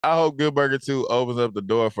I hope Good Burger 2 opens up the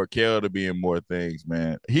door for Kel to be in more things,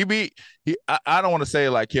 man. I don't want to say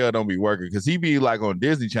like Kel don't be working because he be like on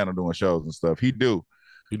Disney Channel doing shows and stuff. He do.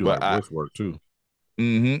 He do a lot But of voice work too.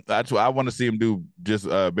 that's why I want to see him do just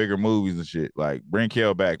bigger movies and shit. Like bring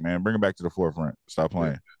Kel back, man. Bring him back to the forefront. Stop Yeah.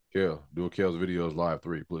 playing. Kel, do a Kel's videos live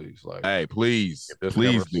 3, please. Like Hey, please, if this ever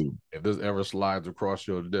please do. if this ever slides across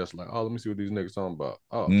your desk, like, oh, let me see what these niggas talking about.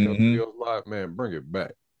 Oh, Kel's hmm videos live, man, bring it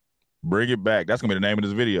back. Bring it back. That's gonna be the name of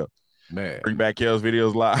this video. Man, Bring back Kel's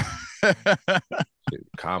videos live. shit,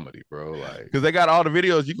 comedy, bro. Like, Because they got all the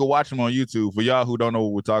videos. You can watch them on YouTube. For y'all who don't know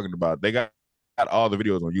what we're talking about, they got all the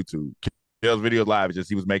videos on YouTube. Kel's videos live. It's just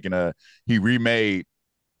he was making he remade.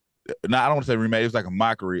 No, I don't want to say remade. It was like a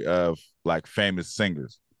mockery of like famous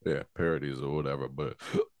singers. yeah, parodies or whatever. But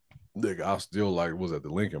nigga, I still like, was it the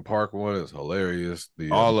Lincoln Park one? It's hilarious.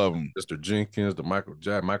 The All of them. Mr. Jenkins, the Michael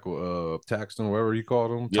Taxton, whatever you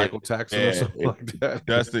called him, Yeah, Tycho Taxton or yeah. something like that.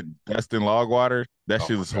 Dustin Logwater. That Oh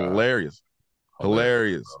shit my was god, hilarious.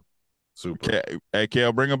 hilarious, Hilarious. bro. Super. Hey,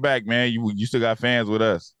 Kel, bring them back, man. You still got fans with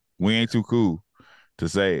us. We ain't too cool to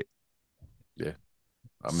say it. Yeah,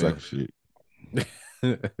 I Suck mean, shit.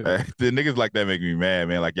 The niggas like that make me mad,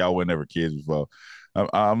 man. Like y'all were never kids before.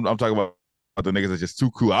 I'm talking about the niggas that's just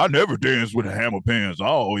too cool. I never danced with hammer pants. I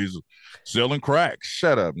always selling crack.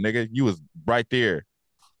 Shut up, nigga. You was right there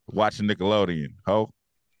watching Nickelodeon. Ho.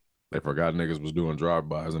 they forgot niggas was doing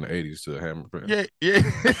drive-bys in the 80s to Hammer Pants. Yeah, yeah.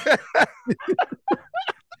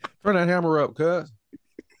 Turn that hammer up, cuz.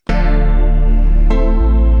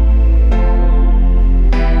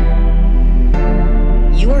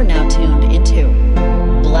 You are now tuned into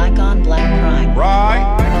Black on Black Crime.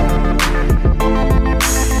 Right.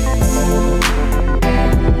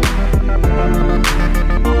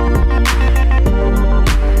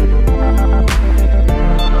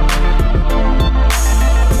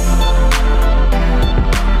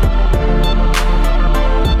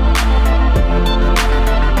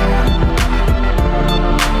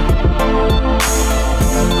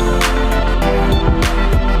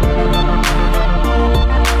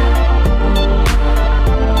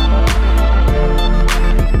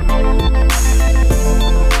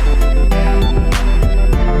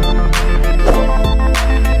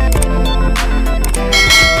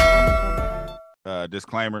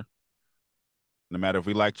 Disclaimer. No matter if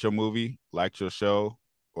we liked your movie, liked your show,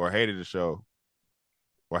 or hated the show,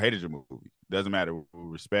 or hated your movie, doesn't matter. We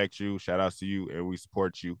respect you, shout outs to you, and we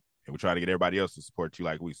support you. And we try to get everybody else to support you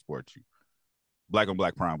like we support you. Black on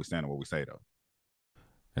Black Prime, we stand on what we say, though.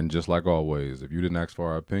 And just like always, if you didn't ask for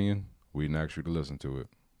our opinion, we didn't ask you to listen to it.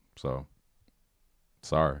 So,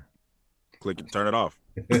 sorry. Click and turn it off.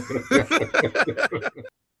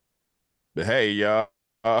 But hey, y'all,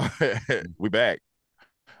 we back.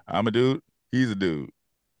 I'm a dude. He's a dude.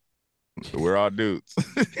 We're all dudes.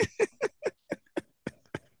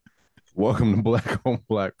 Welcome to Black on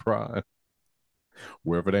Black Prime.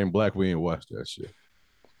 Where if it ain't black, we ain't watch that shit.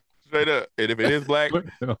 Straight up. And if it is black,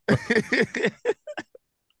 oh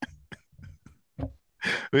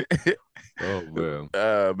man.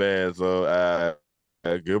 Man. So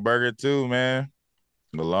Good Burger 2, man.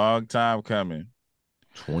 A long time coming.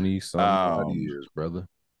 20-some years, brother.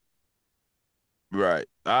 Right.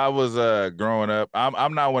 I was growing up.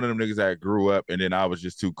 I'm not one of them niggas that grew up and then I was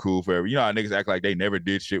just too cool for every. You know how niggas act like they never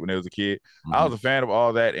did shit when they was a kid. Mm-hmm. I was a fan of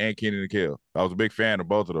all that and Kenan and Kel. I was a big fan of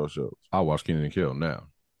both of those shows. I watch Kenan and Kel now.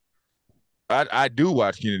 I do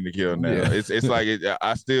watch Kenan and Kel now. Yeah. It's like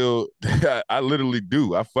I still I literally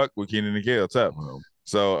do. I fuck with Kenan and Kel tough. Wow.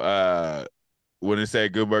 So when it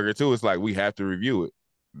said Good Burger 2, it's like we have to review it.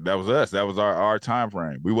 That was us. That was our time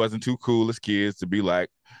frame. We wasn't too cool as kids to be like,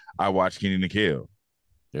 I watched Kenan and Kel.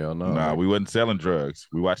 Yeah, no. Nah, we wasn't selling drugs.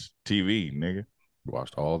 We watched TV, nigga. We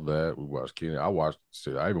watched all that. We watched Kenan. I watched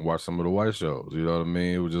shit. I even watched some of the white shows. You know what I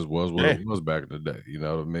mean? It just was what it was back in the day. You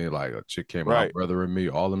know what I mean? Like a chick came out, Brother and Me,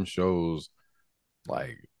 all them shows,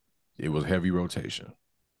 like it was heavy rotation.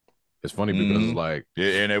 It's funny because it's like,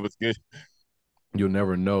 yeah, and it was good. You'll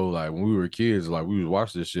never know. Like when we were kids, like we would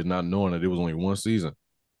watch this shit not knowing that it was only one season.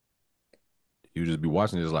 You just be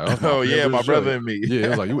watching this like, oh yeah, my brother and me. Yeah, it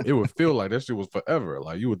was like it would feel like that shit was forever.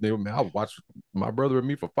 Like you would think, man, I watched My Brother and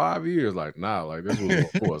Me for 5 years. Like, nah, like this was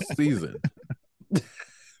for a season.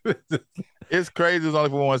 It's crazy. It was only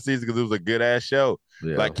for one season because it was a good ass show.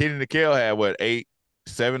 Yeah. Like Kenan and Kel had what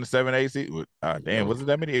 7, 8 seasons. Damn, was it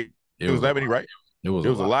that many? It was that many, right? It was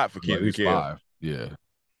a lot for Kenan and Kel. 5. Yeah,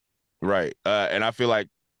 right. And I feel like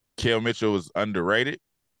Kel Mitchell was underrated.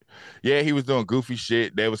 Yeah, he was doing goofy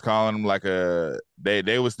shit. They was calling him like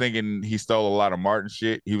they was thinking he stole a lot of Martin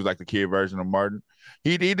shit. He was like the kid version of Martin.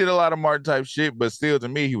 He did a lot of Martin type shit, but still to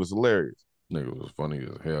me, he was hilarious. Nigga was funny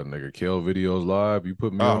as hell. Nigga, Kel videos live. You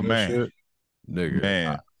put me Oh on that man, shit, nigga.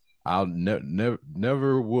 man. I'll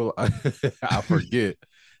never will. I forget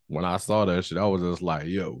when I saw that shit. I was just like,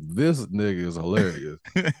 yo, this nigga is hilarious.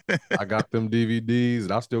 I got them DVDs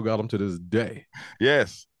and I still got them to this day.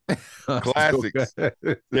 Yes, classics.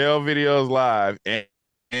 Kel videos live and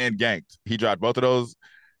Ganked. He dropped both of those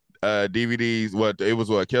DVDs. What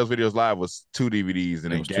Kel's videos live was 2 DVDs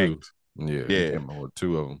and it then was 2. Ganked. Yeah, he Yeah. came out with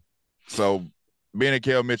 2 of them. So being a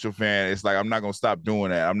Kel Mitchell fan, it's like I'm not gonna stop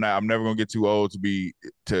doing that. I'm never gonna get too old to be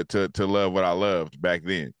to love what I loved back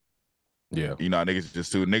then. Yeah. You know,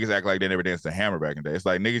 niggas act like they never danced the hammer back in the day. It's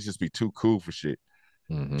like niggas just be too cool for shit.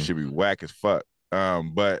 Should be whack as fuck.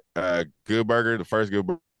 But Good Burger, the first Good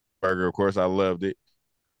Burger, of course, I loved it.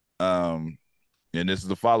 And this is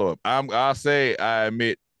the follow-up. I'll say I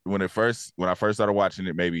admit when I first started watching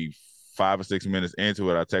it, maybe 5 or 6 minutes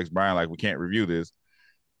into it, I text Brian like, we can't review this.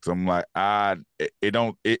 So I'm like,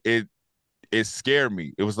 it scared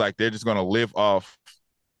me. It was like they're just gonna live off,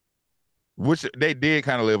 which they did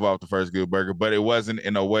kind of live off the first Good Burger, but it wasn't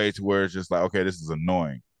in a way to where it's just like, okay, this is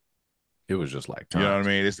annoying. It was just like you know what I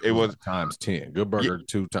mean? It was like times 10. Good Burger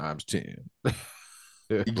 2 times 10. Like,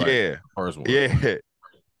 yeah, first one.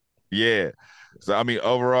 Yeah. So I mean,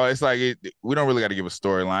 overall, it's like we don't really got to give a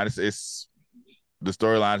storyline. It's the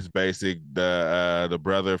storyline is basic. The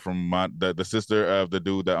brother from the sister of the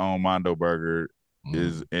dude that owned Mondo Burger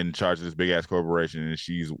is in charge of this big ass corporation, and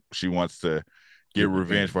she wants to get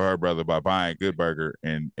revenge for her brother by buying Good Burger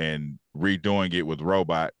and redoing it with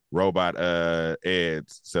robot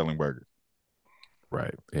Ed's selling burgers.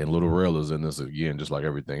 Right. And Little Rail is in this again, just like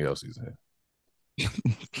everything else he's in.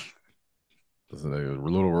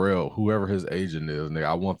 Little Rail, whoever his agent is, nigga,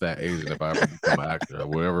 I want that agent if I ever become an actor.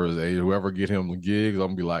 Whatever his agent, whoever get him the gigs, I'm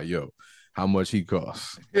gonna be like, yo, how much he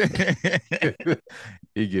costs?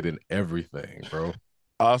 He getting everything, bro.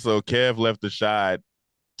 Also, Kev left the shide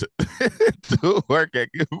to work at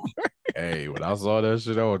Good Burger. Hey, when I saw that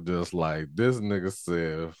shit, I was just like, this nigga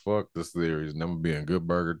said, fuck the series, and I'm gonna be in Good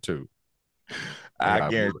Burger too. I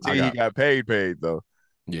guarantee he got paid though.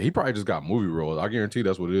 Yeah, he probably just got movie roles. I guarantee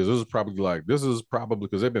that's what it is. This is probably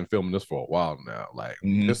because they've been filming this for a while now. Like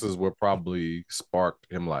this is what probably sparked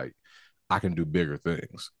him. Like I can do bigger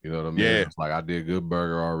things. You know what I mean? Yeah. It's like I did Good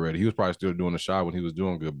Burger already. He was probably still doing the shot when he was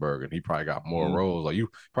doing Good Burger, and he probably got more roles. Like you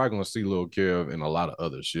probably gonna see Lil Kev in a lot of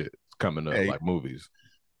other shit coming up, like movies.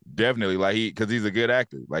 Definitely, like because he's a good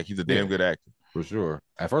actor. Like he's a damn good actor for sure.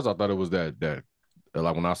 At first, I thought it was that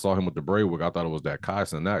like when I saw him with the braid wig, I thought it was that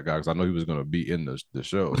Kyson, that guy, because I know he was going to be in the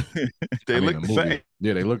show. They look the same.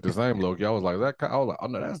 Yeah, they look the same, Loki. I was like, I was like, oh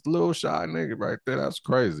no, that's the little shy nigga right there. That's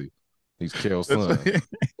crazy. He's Kel's son.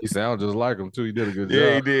 He sounds just like him too. He did a good job.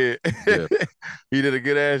 Yeah, he did. Yeah. He did a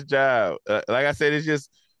good ass job. Like I said, it's just,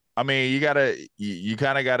 I mean, you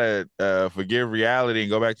kind of gotta forgive reality and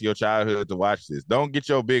go back to your childhood to watch this. Don't get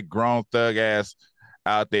your big grown thug ass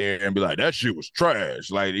out there and be like, that shit was trash.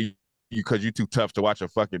 Like because you too tough to watch a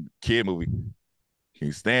fucking kid movie.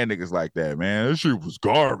 Can't stand niggas like that, man. This shit was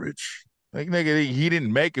garbage. Like nigga, he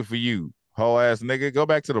didn't make it for you, whole ass nigga. Go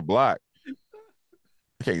back to the block.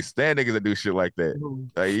 Can't stand niggas that do shit like that.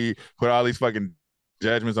 Like he put all these fucking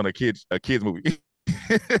judgments on a kid's movie.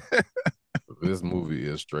 This movie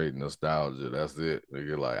is straight nostalgia. That's it.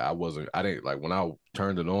 Nigga, like I didn't like when I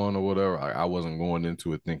turned it on or whatever. I wasn't going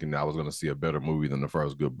into it thinking that I was gonna see a better movie than the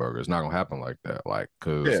first Good Burger. It's not gonna happen like that. Like,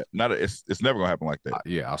 cause it's never gonna happen like that.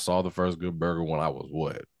 I saw the first Good Burger when I was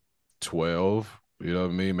what 12. You know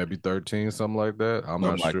what I mean? Maybe 13, something like that. I'm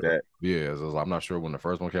not sure. That. Yeah, I'm not sure when the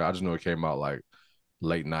first one came. I just know it came out like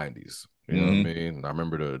late 90s. You know what I mean? I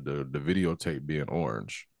remember the videotape being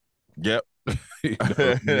orange. Yep. You know what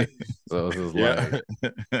I mean? So it's just like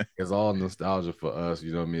it's all nostalgia for us.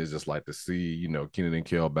 You know what I mean? It's just like to see, you know, Kenan and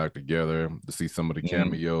Kel back together, to see some of the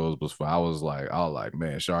cameos. I was like,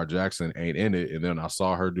 man, Shar Jackson ain't in it. And then I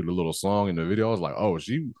saw her do the little song in the video. I was like, oh,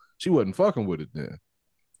 she wasn't fucking with it then.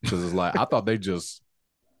 Because it's like I thought they just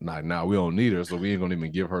nah, we don't need her, so we ain't gonna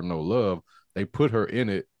even give her no love. They put her in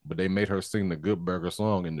it, but they made her sing the Good Burger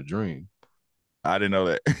song in the dream. I didn't know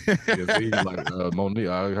that. Like Monique,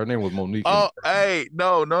 her name was Monique. Oh, hey,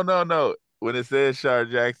 no. When it says Shar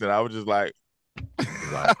Jackson, I was just like,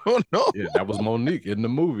 I don't know. Yeah, that was Monique in the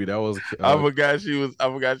movie. That was. I forgot she was.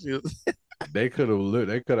 They could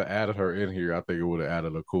have added her in here. I think it would have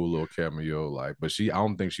added a cool little cameo. Like, but I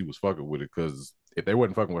don't think she was fucking with it, because if they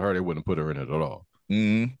wasn't fucking with her, they wouldn't put her in it at all.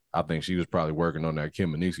 I think she was probably working on that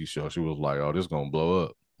Kim and Niecy show. She was like, "Oh, this is gonna blow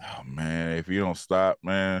up." Oh man, if you don't stop,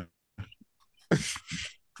 man.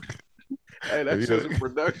 Hey, that's just a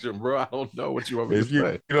production, bro. I don't know what you want me to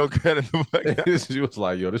say. You don't cut it the fuck out. She was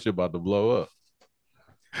like, yo, this shit about to blow up.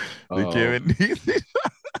 The Kevin Neesey.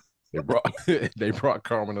 They brought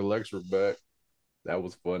Carmen Electra back. That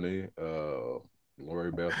was funny.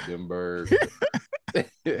 Lori Beth Denberg.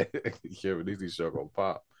 Kevin Neesey show gonna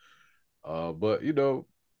pop. But you know,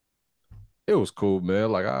 it was cool,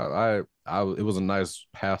 man. Like it was a nice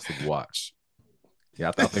passive watch.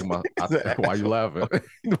 Yeah, I think why you laughing?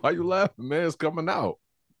 Why you laughing, man? It's coming out.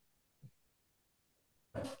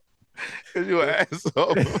 Cause you an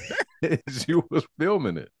asshole. She was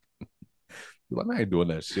filming it. You're like, I ain't doing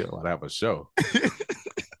that shit. I have a show.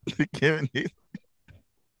 The Kevin Neesey.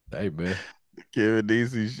 Hey, man. The Kevin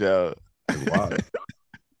Neesey show. It's wild.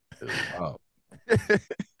 It's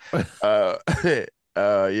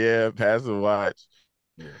wild. Yeah, passive watch.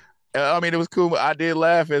 Yeah. I mean, it was cool. I did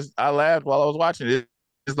laugh I laughed while I was watching it.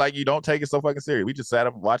 It's like you don't take it so fucking serious. We just sat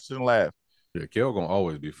up and watched it and laughed. Yeah, Kel gonna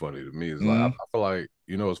always be funny to me. It's like I feel like,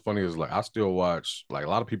 you know, what's funny is like I still watch, like a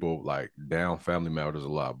lot of people like down Family Matters a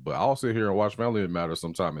lot, but I'll sit here and watch Family Matters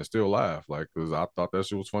sometime and still laugh, like, because I thought that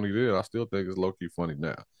shit was funny then. I still think it's low key funny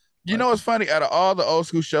now. You know what's funny? Out of all the old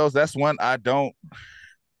school shows, that's one I don't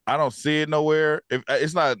see it nowhere.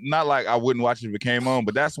 It's not like I wouldn't watch it if it came on,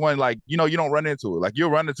 but that's one, like, you know, you don't run into it. Like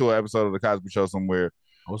you'll run into an episode of the Cosby Show somewhere,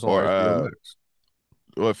 or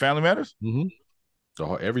what, Family Matters. Mm-hmm.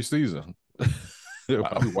 So every season,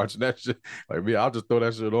 I'll be watching that shit. Like me, I'll just throw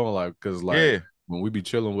that shit on, like, because like when we be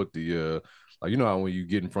chilling with the like, you know how when you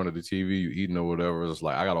get in front of the TV, you eating or whatever, it's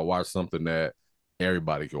like I gotta watch something that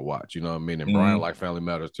everybody can watch. You know what I mean? And Brian like Family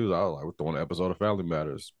Matters too. So I was like, we're throwing an episode of Family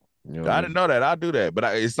Matters. You know I didn't know that. I do that, but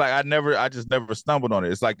it's like I just never stumbled on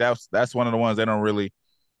it. It's like that's one of the ones they don't really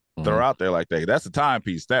throw out there like that. That's a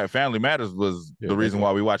timepiece. That Family Matters was the reason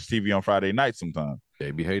why we watch TV on Friday night sometimes.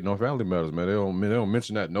 They be hating on Family Matters, man. They don't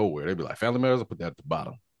mention that nowhere. They be like, Family Matters, I'll put that at the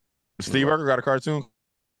bottom. Steve Urkel got a cartoon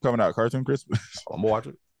coming out, Cartoon Christmas. I'm gonna watch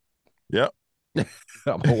it. Yep.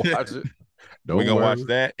 I'm gonna watch it. We're gonna watch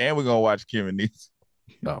that, and we're gonna watch Kevin Neesey.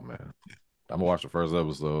 Oh man. I'm gonna watch the first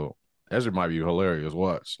episode. That shit might be hilarious.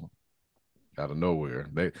 Watch. Out of nowhere.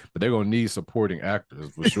 But they're gonna need supporting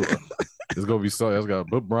actors for sure. It's gonna be so that's gotta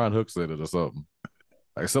put Brian Hooks in it or something.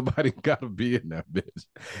 Like somebody gotta be in that bitch.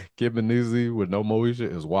 Kevin Neesey with no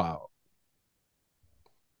Moesha is wild.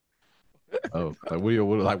 Oh,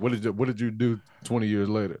 like what did you do 20 years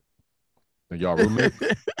later? And y'all roommates?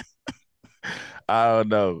 I don't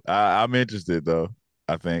know. I'm interested though.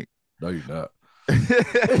 I think. No, you're not.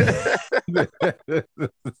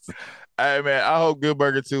 Hey man, I hope Good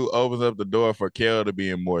Burger 2 opens up the door for Kel to be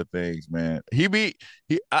in more things, man.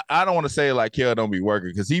 I don't want to say like Kel don't be working,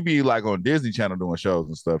 because he be like on Disney Channel doing shows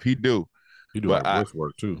and stuff. He do like voice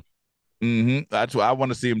work too. That's what I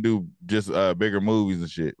want to see him do, just bigger movies and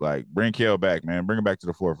shit. Like bring Kel back, man. Bring him back to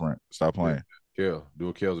the forefront. Stop playing. Kel, do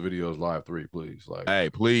a Kel's Videos Live 3, please. Like, hey,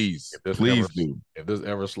 please do. If this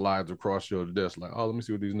ever slides across your desk, like, oh, let me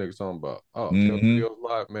see what these niggas talking about. Oh, Kel's Videos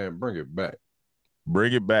Live, man, bring it back.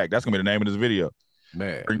 Bring it back. That's gonna be the name of this video.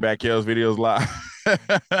 Man, bring back Kel's Videos Live.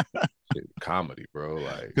 Shit, comedy, bro.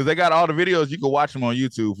 Like, because they got all the videos. You can watch them on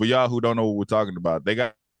YouTube. For y'all who don't know what we're talking about, they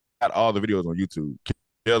got all the videos on YouTube.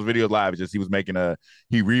 Kel's Videos Live is just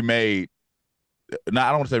he remade. No, I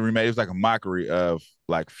don't want to say remade. It was like a mockery of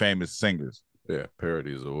like famous singers. Yeah,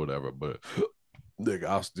 parodies or whatever. But nigga,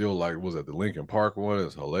 I still like, was it the Linkin Park one?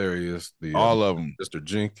 It's hilarious. All of them. Mr.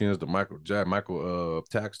 Jenkins, the Michael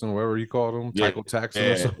Taxton, whatever you called him, Michael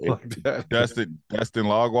Taxton or something like that. Dustin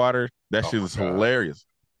Logwater. That shit was hilarious.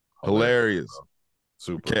 Hilarious.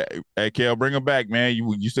 Super. Hey, Kel, bring him back, man.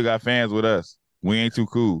 You still got fans with us. We ain't too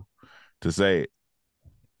cool to say it.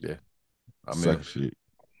 Yeah. I mean, shit.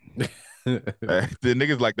 The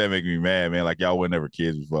niggas like that make me mad, man. Like y'all were never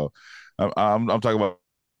kids before. I'm talking about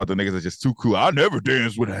the niggas that's just too cool. I never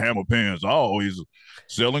danced with a hammer pants. I always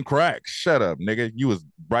selling crack. Shut up, nigga. You was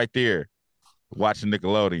right there watching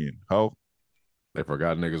Nickelodeon, ho. They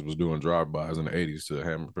forgot niggas was doing drive-bys in the 80s to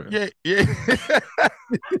hammer pants. Yeah.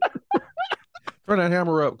 Turn that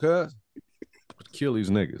hammer up, cuz. Kill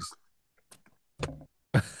these niggas.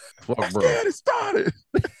 Fuck, bro. It started.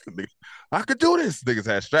 I could do this. Niggas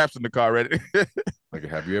had straps in the car ready. Like,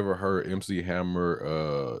 have you ever heard MC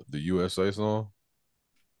Hammer the USA song?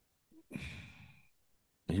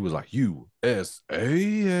 He was like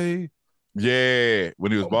USA. Yeah,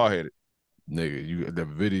 when he was bald headed. Nigga, the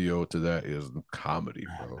video to that is comedy,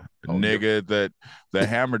 bro. Nigga, the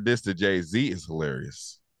Hammer diss to Jay-Z is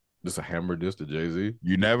hilarious. This a Hammer diss to Jay-Z?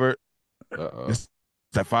 You never? It's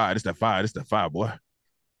that fire. It's that fire. It's that fire, boy.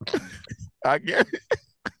 I get it.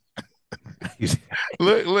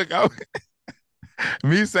 Look.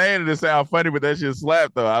 Me saying it sounds funny, but that shit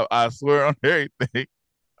slap though. I swear on everything.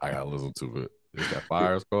 I gotta listen to it. Is that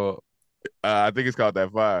fire? It's called. I think it's called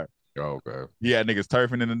That Fire. Oh, okay. Yeah, niggas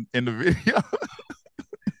turfing in the video.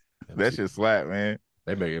 That shit slap, man.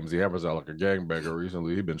 They make MC Hammer out like a gangbanger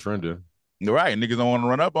recently. He been trending. Right, niggas don't want to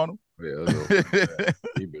run up on him. Yeah,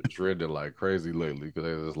 he been trending like crazy lately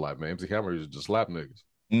because it's like, man, MC Hammer used to just slap niggas.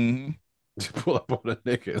 Mm-hmm. Just pull up on a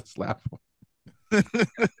nigga and slap him.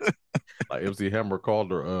 Like MC Hammer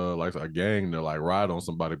called her like a gang to like ride on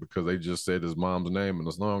somebody because they just said his mom's name in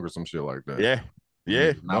the song or some shit like that.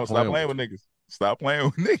 Yeah. No, stop playing with niggas. Stop playing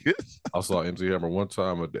with niggas. I saw MC Hammer one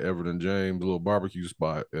time at the Everett and James little barbecue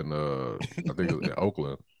spot in I think it was in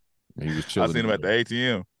Oakland. And he was chilling. I seen him at the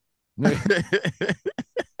ATM.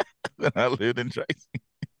 When I lived in Tracy.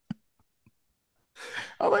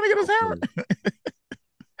 I was like, nigga, this Hammer.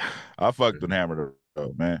 I fucked with Hammer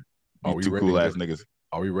though, man. You two cool ass niggas.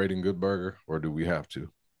 Are we rating Good Burger or do we have to?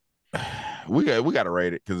 We got to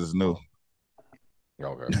rate it because it's new.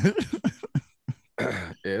 Okay.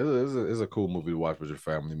 It's a cool movie to watch with your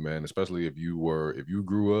family, man. Especially if you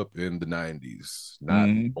grew up in the 90s,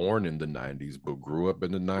 not born in the 90s, but grew up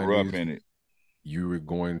in the 90s. Grew up in it. You were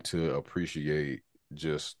going to appreciate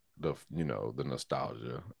just the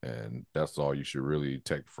nostalgia, and that's all you should really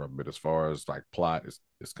take from it. As far as like plot,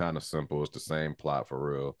 it's kind of simple. It's the same plot for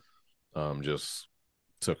real. Just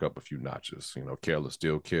took up a few notches. Kel is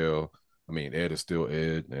still Kel. I mean, Ed is still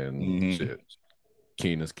Ed, and shit.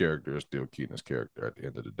 Keenan's character is still Keenan's character at the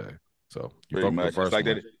end of the day. So pretty much, it's like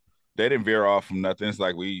they didn't veer off from nothing. It's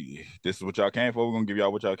like this is what y'all came for. We're gonna give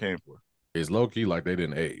y'all what y'all came for. It's low key like they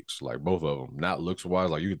didn't age, like both of them. Not looks wise,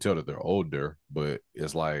 like you can tell that they're older, but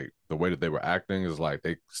it's like the way that they were acting is like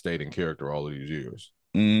they stayed in character all of these years.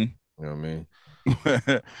 You know what I mean?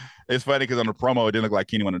 It's funny because on the promo it didn't look like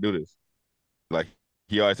Keenan want to do this. Like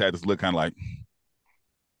he always had this look kind of like,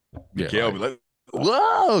 Kel be like,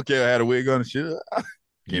 whoa, Kel had a wig on and shit. I'm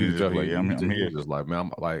here. Just like, man,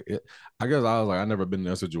 I'm like, I guess I was like, I never been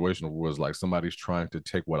in a situation where it was like somebody's trying to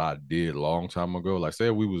take what I did long time ago. Like,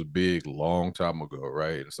 say we was big long time ago,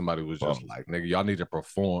 right? And somebody was just like, nigga, y'all need to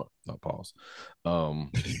perform. No, pause.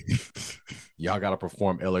 Y'all got to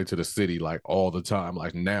perform LA to the city like all the time.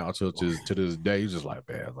 Like now to this day, just like,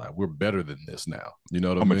 man, like we're better than this now. You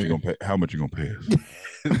know what I mean? How much you gonna pay us?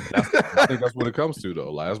 I think that's what it comes to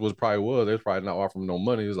though. Like that's what it probably was. They're probably not offering no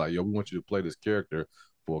money. It's like, yo, we want you to play this character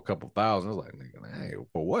for a couple thousand. I was like, nigga, hey,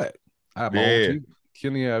 for what? I have my own TV.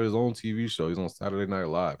 Kenny had his own TV show. He's on Saturday Night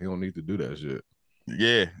Live. He don't need to do that shit.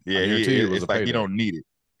 Yeah. It's like he don't need it.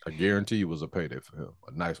 I guarantee it was a payday for him.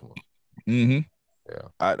 A nice one. Yeah.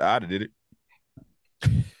 I'd have did it.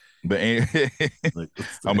 But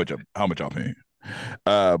how much y'all paying?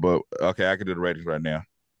 But okay, I can do the ratings right now.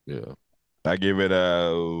 Yeah. I give it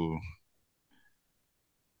a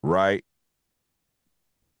right.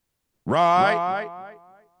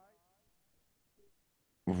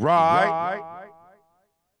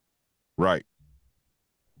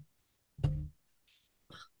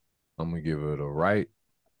 I'm gonna give it a right.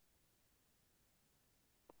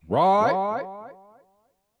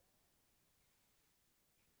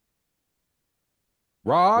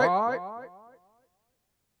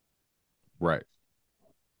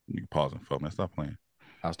 You can pause and fuck, man. Stop playing.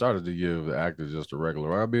 I started to give the actors just a regular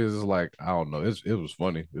right. It's just like, I don't know. It was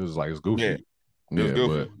funny. It was like, it's goofy. Yeah. It was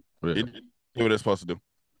goofy. But it did what it's supposed to do.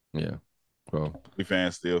 Yeah. Well, we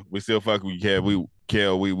fans still. We still fuck with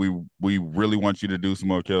Kel. We really want you to do some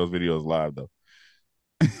more Kel's videos live though.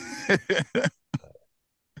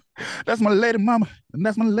 That's my lady mama. And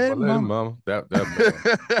that's my lady mama. That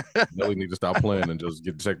really need to stop playing and just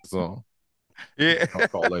check the song. Yeah. I'll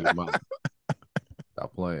call lady mama.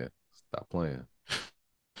 Stop playing.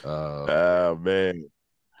 Oh man.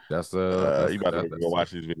 That's you about to go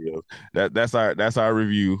watch these videos. That's our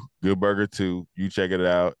review. Good Burger 2. You check it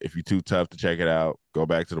out. If you're too tough to check it out, go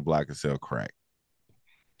back to the block and sell crack.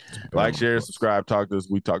 Like, share, subscribe, talk to us.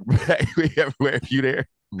 We talk back. We everywhere. If you there,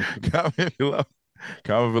 comment below.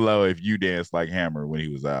 Comment below if you danced like Hammer when he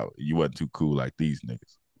was out. You wasn't too cool like these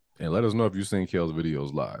niggas. And let us know if you've seen KEL'S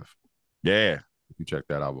videos live. Yeah. If you checked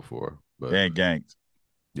that out before. But and gangs.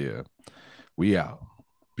 Yeah. We out.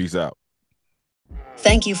 Peace out.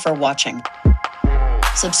 Thank you for watching.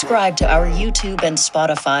 Subscribe to our YouTube and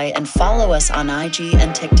Spotify and follow us on IG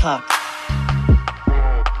and TikTok.